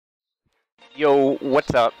Yo,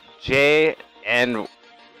 what's up? Jay, and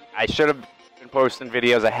I should have been posting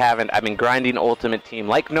videos. I haven't. I've been grinding Ultimate Team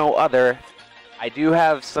like no other. I do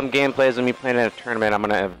have some gameplays of me playing in a tournament. I'm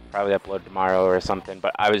gonna probably upload tomorrow or something.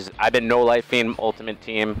 But I've been no-lifing Ultimate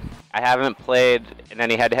Team. I haven't played in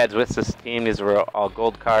any head-to-heads with this team. These were all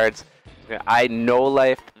gold cards. I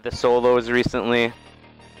no-lifed the solos recently. You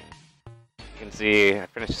can see I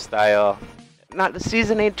finished the style. The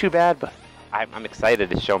season ain't too bad, but I'm excited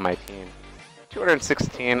to show my team.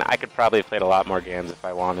 216, I could probably have played a lot more games if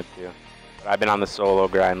I wanted to. But I've been on the solo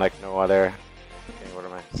grind like no other. Okay, what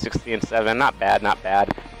am I? 16-7, not bad, not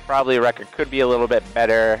bad. Probably a record could be a little bit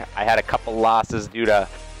better. I had a couple losses due to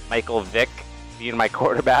Michael Vick being my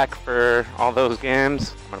quarterback for all those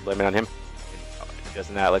games. I'm gonna blame it on him.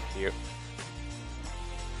 Doesn't that look cute?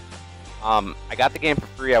 I got the game for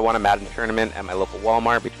free. I won a Madden tournament at my local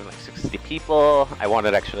Walmart between like 60 people. I won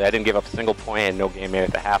it actually. I didn't give up a single point and no game made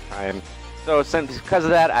at the halftime. So because of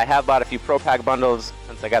that, I have bought a few Pro Pack bundles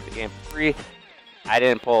since I got the game for free. I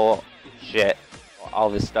didn't pull shit. All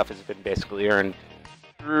this stuff has been basically earned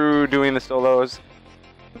through doing the solos.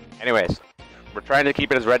 Anyways, we're trying to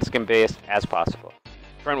keep it as Redskin based as possible.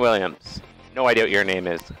 Trent Williams, no idea what your name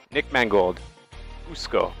is. Nick Mangold,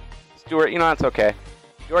 Usco, Stewart, you know, that's okay.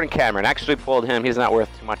 Jordan Cameron, actually pulled him. He's not worth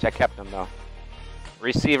too much. I kept him though.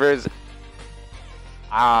 Receivers,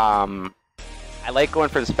 I like going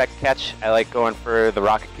for the spec catch. I like going for the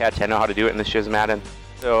rocket catch. I know how to do it in the Shiz Madden.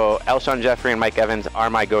 So Elshon Jeffrey and Mike Evans are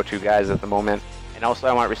my go-to guys at the moment. And also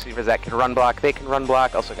I want receivers that can run block. They can run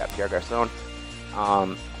block. Also got Pierre Garcon.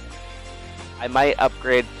 I might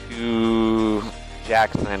upgrade to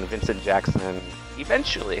Jackson, Vincent Jackson,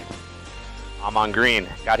 eventually. Ahman Green.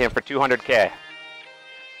 Got him for 200K.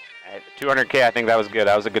 At 200K, I think that was good.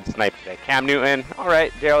 That was a good snipe today. Cam Newton, all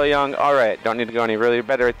right. Daryl Young, all right. Don't need to go any really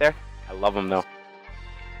better right there. I love him though.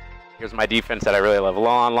 Here's my defense that I really love.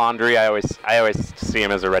 Lon Laundry, I always see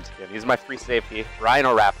him as a Redskin. He's my free safety. Ryan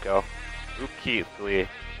Orapko, Luke Keithley,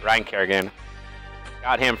 Ryan Kerrigan.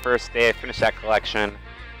 Got him first day. Finished that collection.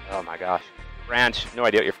 Oh my gosh. Branch, no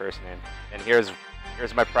idea what your first name. And here's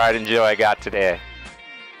my pride and joy I got today.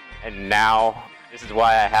 And now this is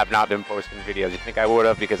why I have not been posting videos. You think I would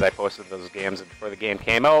have because I posted those games before the game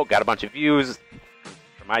came out. Got a bunch of views.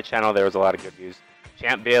 For my channel, there was a lot of good views.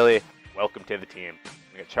 Champ Bailey, welcome to the team.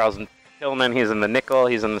 We got Charles Tillman, he's in the nickel,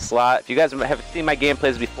 he's in the slot. If you guys have seen my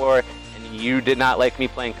gameplays before and you did not like me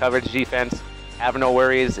playing coverage defense, have no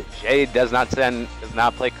worries. Jay does not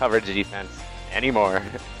play coverage defense anymore.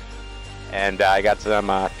 And I got some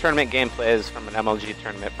tournament gameplays from an MLG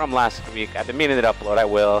tournament from last week. I've been meaning to upload, I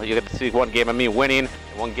will. You get to see one game of me winning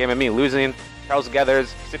and one game of me losing. Charles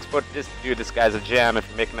Gathers, 6 foot, this guy's a gem. If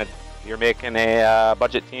you're making a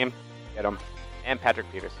budget team, get him. And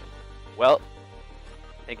Patrick Peterson. Well,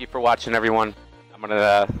 thank you for watching, everyone. I'm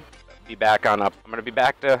gonna be back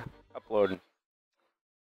to uploading.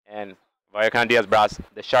 And Vaya con Diaz, bros.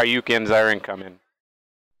 The Shoryuskins are incoming.